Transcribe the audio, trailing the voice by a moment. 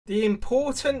The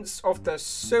importance of the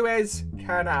Suez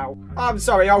Canal. I'm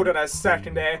sorry, hold on a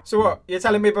second here. So what, you're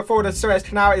telling me before the Suez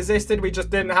Canal existed, we just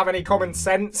didn't have any common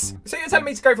sense? So you're telling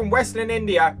me to go from Western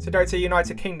India to go to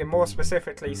United Kingdom, more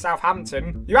specifically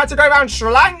Southampton. You had to go around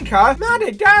Sri Lanka,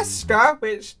 Madagascar,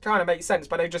 which kind of makes sense,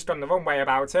 but they've just gone the wrong way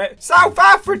about it. South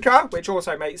Africa, which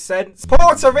also makes sense.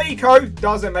 Puerto Rico,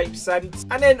 doesn't make sense.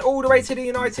 And then all the way to the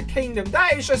United Kingdom.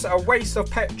 That is just a waste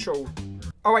of petrol.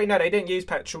 Oh wait, no, they didn't use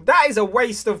petrol. That is a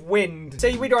waste of wind.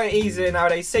 See, we got it easier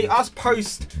nowadays. See, us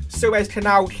post-Suez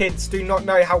Canal kids do not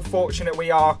know how fortunate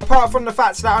we are. Apart from the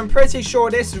fact that I'm pretty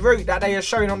sure this route that they are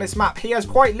showing on this map, he has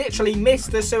quite literally missed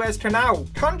the Suez Canal.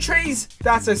 Countries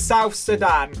that are South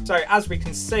Sudan. So, as we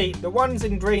can see, the ones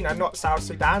in green are not South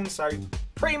Sudan, so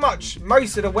pretty much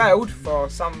most of the world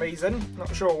for some reason.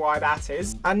 Not sure why that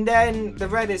is. And then the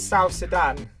red is South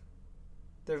Sudan.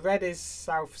 The red is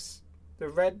South... The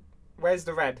red... Where's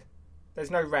the red? There's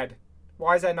no red.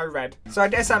 Why is there no red? So I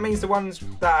guess that means the ones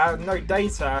that are no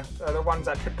data are the ones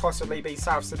that could possibly be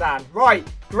South Sudan. Right,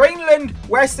 Greenland,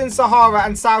 Western Sahara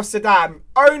and South Sudan.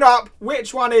 Own up,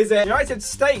 which one is it? United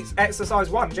States,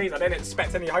 exercise 1. Jeez, I didn't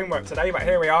expect any homework today, but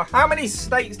here we are. How many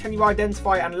states can you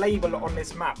identify and label on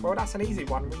this map? Well, that's an easy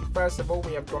one. First of all,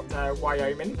 we have got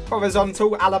Wyoming,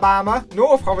 horizontal Alabama,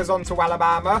 north horizontal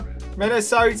Alabama,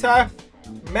 Minnesota,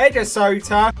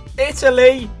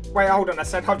 Italy. Wait, hold on a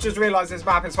sec. I've just realised this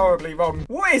map is horribly wrong.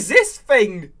 What is this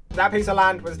thing? That piece of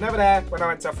land was never there when I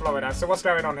went to Florida. So what's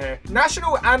going on here?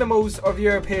 National animals of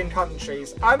European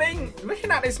countries. I mean, looking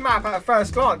at this map at a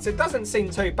first glance, it doesn't seem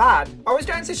too bad. I was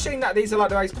going to assume that these are like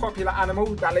the most popular animal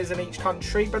that lives in each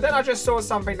country, but then I just saw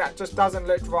something that just doesn't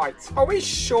look right. Are we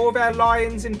sure they're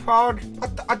lions in Prague?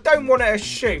 I don't want to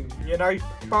assume, you know,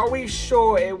 but are we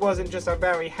sure it wasn't just a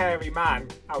very hairy man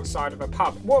outside of a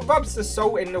pub? What rubs the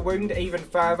salt in the wound even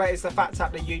further is the fact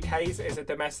that the UK's is a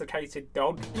domesticated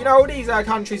dog. You know, all these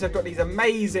countries have got these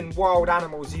amazing wild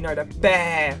animals, you know, the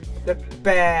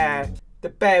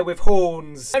bear with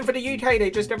horns. And for the UK,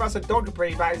 they just give us a dog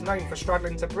breed that is known for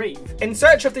struggling to breathe. In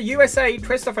search of the USA,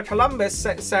 Christopher Columbus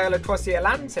set sail across the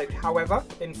Atlantic. However,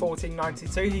 in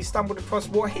 1492, he stumbled across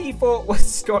what he thought was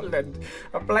Scotland,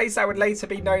 a place that would later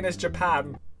be known as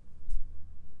Japan.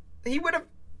 He would have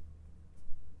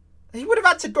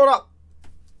had to go up.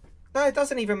 No, it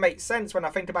doesn't even make sense when I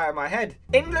think about it in my head.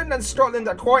 England and Scotland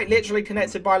are quite literally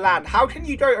connected by land. How can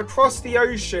you go across the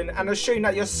ocean and assume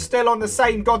that you're still on the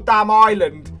same goddamn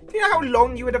island? Do you know how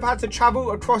long you would have had to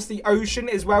travel across the ocean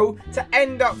as well to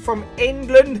end up from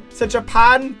England to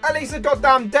Japan? At least a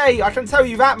goddamn day, I can tell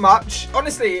you that much.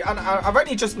 Honestly, I've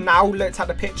only just now looked at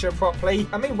the picture properly.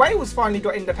 I mean, Wales finally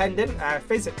got independent,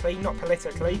 physically, not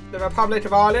politically. The Republic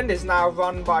of Ireland is now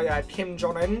run by Kim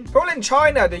Jong-un. Calling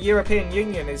China the European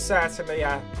Union is certainly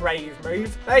a brave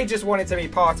move. They just wanted to be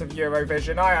part of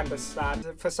Eurovision, I understand.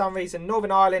 For some reason,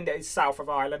 Northern Ireland is south of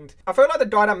Ireland. I feel like the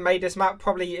guy that made this map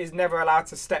probably is never allowed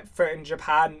to step foot in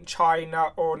Japan,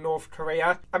 China or North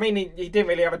Korea. I mean, he didn't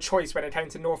really have a choice when it came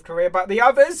to North Korea, but the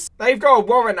others, they've got a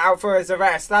warrant out for his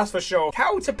arrest, that's for sure.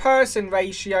 Cow to person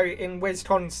ratio in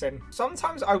Wisconsin.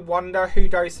 Sometimes I wonder who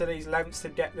goes to these lengths to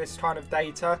get this kind of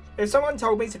data. If someone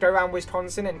told me to go around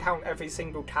Wisconsin and count every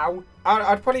single cow,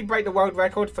 I'd probably break the world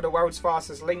record for the world's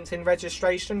fastest LinkedIn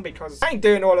registration, because I ain't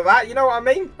doing all of that, you know what I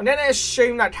mean? And then I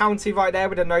assume that county right there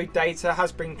with the no data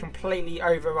has been completely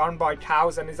overrun by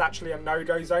cows and is actually a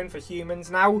no-go zone for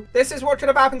humans now. This is what could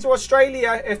have happened to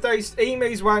Australia if those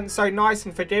emus weren't so nice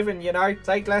and forgiving, you know?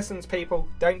 Take lessons, people.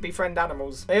 Don't befriend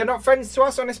animals. They are not friends to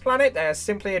us on this planet, they are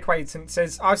simply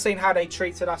acquaintances. I've seen how they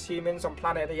treated us humans on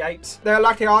Planet of the Apes. They're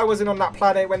lucky I wasn't on that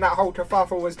planet when that whole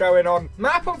kerfuffle was going on.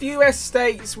 Map of US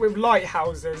states with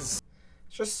lighthouses.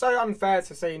 It's just so unfair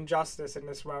to see injustice in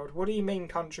this world. What do you mean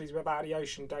countries without the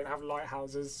ocean don't have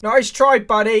lighthouses? Nice try,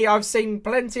 buddy. I've seen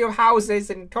plenty of houses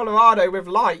in Colorado with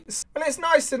lights. Well, it's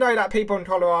nice to know that people in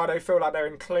Colorado feel like they're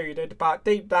included, but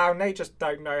deep down, they just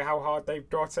don't know how hard they've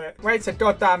got it. Wait a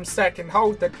goddamn second.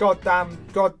 Hold the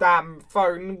goddamn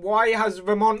phone. Why has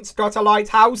Vermont got a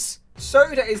lighthouse?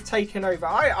 Soda is taking over.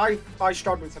 I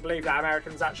struggle to believe that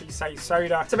Americans actually say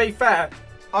soda. To be fair,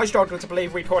 I struggle to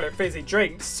believe we call it fizzy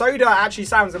drinks. Soda actually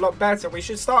sounds a lot better. We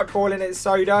should start calling it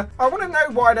soda. I want to know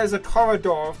why there's a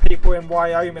corridor of people in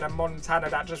Wyoming and Montana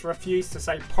that just refuse to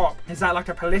say pop. Is that like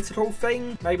a political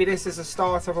thing? Maybe this is the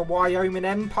start of a Wyoming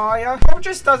empire? Pop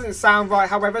just doesn't sound right,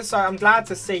 however, so I'm glad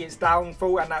to see its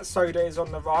downfall and that soda is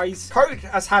on the rise. Coke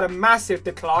has had a massive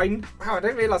decline. Wow, I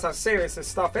didn't realise how serious this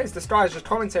stuff is. This guy has just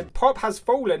commented, pop has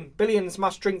fallen. Billions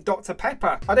must drink Dr.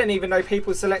 Pepper. I didn't even know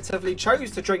people selectively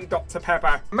chose to drink Dr.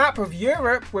 Pepper. Map of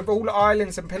Europe with all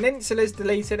islands and peninsulas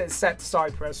deleted except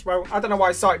Cyprus. Well, I don't know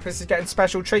why Cyprus is getting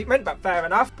special treatment, but fair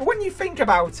enough. But when you think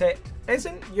about it,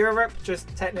 isn't Europe just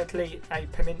technically a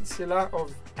peninsula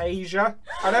of Asia?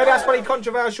 I know that's pretty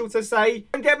controversial to say.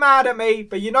 Don't get mad at me,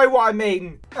 but you know what I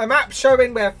mean. A map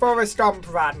showing where Forrest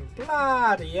Gump ran.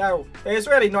 Bloody hell. It's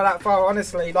really not that far,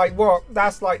 honestly. Like, what?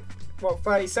 That's like, what,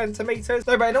 30 centimetres?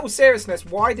 No, but in all seriousness,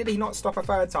 why did he not stop a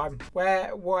third time?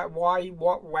 Where, what, why,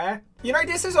 what, where? You know,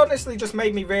 this has honestly just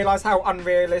made me realise how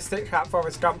unrealistic that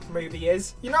Forrest Gump movie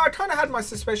is. You know, I kind of had my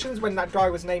suspicions when that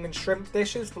guy was naming shrimp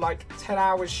dishes for like 10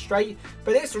 hours straight,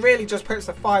 but this really just puts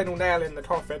the final nail in the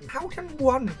coffin. How can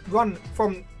one run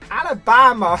from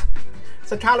Alabama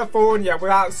to California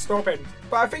without stopping?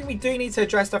 But I think we do need to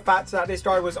address the fact that this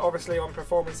guy was obviously on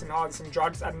performance enhancing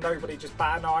drugs and nobody just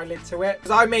bat an eyelid to it.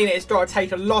 Because I mean, it's got to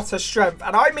take a lot of strength,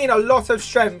 and I mean a lot of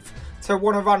strength, to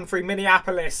want to run through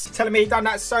Minneapolis. Telling me he done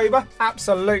that sober?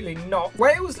 Absolutely not.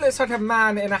 Wales looks like a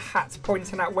man in a hat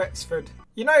pointing at Wexford.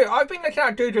 You know, I've been looking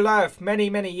at Google Earth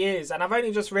many years, and I've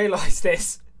only just realised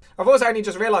this. I've also only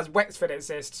just realised Wexford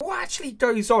exists. What actually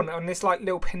goes on this like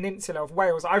little peninsula of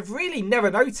Wales? I've really never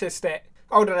noticed it.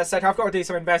 Hold on a sec, I've got to do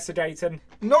some investigating.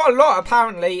 Not a lot,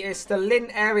 apparently. It's the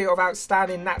Lynn area of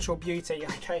outstanding natural beauty.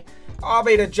 Okay, I'll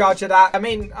be the judge of that. I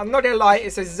mean, I'm not gonna lie,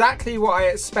 it's exactly what I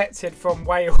expected from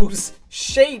Wales.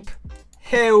 Sheep,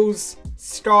 hills,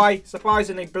 sky,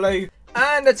 surprisingly blue,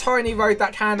 and a tiny road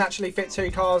that can actually fit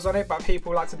 2 cars on it, but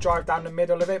people like to drive down the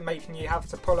middle of it, making you have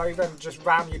to pull over and just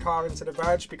ram your car into the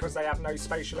verge because they have no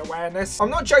spatial awareness. I'm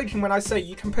not joking when I say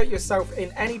you can put yourself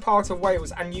in any part of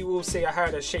Wales and you will see a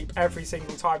herd of sheep every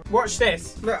single time. Watch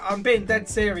this. Look, I'm being dead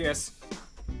serious.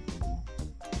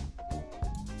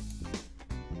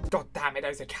 God damn it,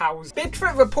 those are cows.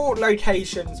 Bigfoot report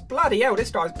locations. Bloody hell,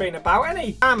 this guy's been about, hasn't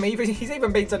he? Damn, he's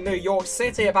even been to New York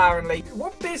City, apparently.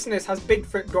 What business has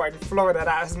Bigfoot got in Florida that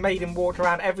has made him walk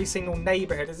around every single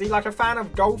neighborhood? Is he like a fan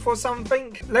of golf or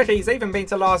something? Look, he's even been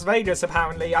to Las Vegas,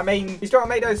 apparently. I mean, he's got to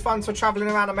make those funds for traveling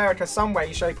around America some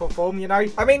way, shape or form, you know?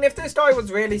 I mean, if this guy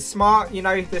was really smart, you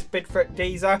know, this Bigfoot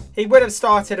geezer, he would have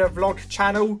started a vlog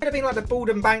channel. Would have been like the bald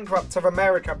and bankrupt of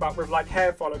America, but with like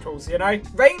hair follicles, you know?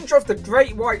 Range of the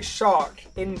Great White Shark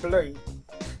in blue.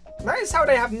 Notice how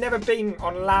they have never been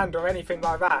on land or anything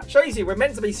like that. Shows you we're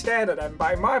meant to be scared of them,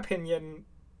 but in my opinion,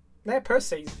 they're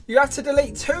pussies. You have to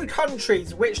delete 2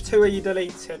 countries. Which 2 are you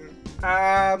deleting?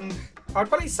 I'd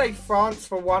probably say France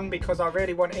for one, because I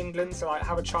really want England to like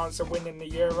have a chance of winning the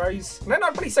Euros. And then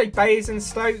I'd probably say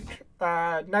Basingstoke.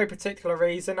 No particular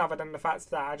reason other than the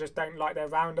fact that I just don't like their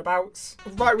roundabouts.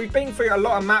 Right, we've been through a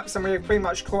lot of maps and we've pretty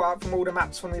much caught up from all the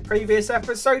maps from the previous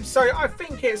episode, so I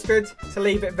think it's good to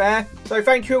leave it there. So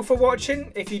thank you all for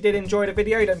watching. If you did enjoy the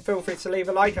video, then feel free to leave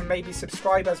a like and maybe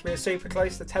subscribe, as we're super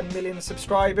close to 10 million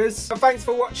subscribers. So thanks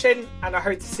for watching, and I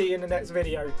hope to see you in the next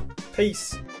video.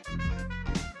 Peace.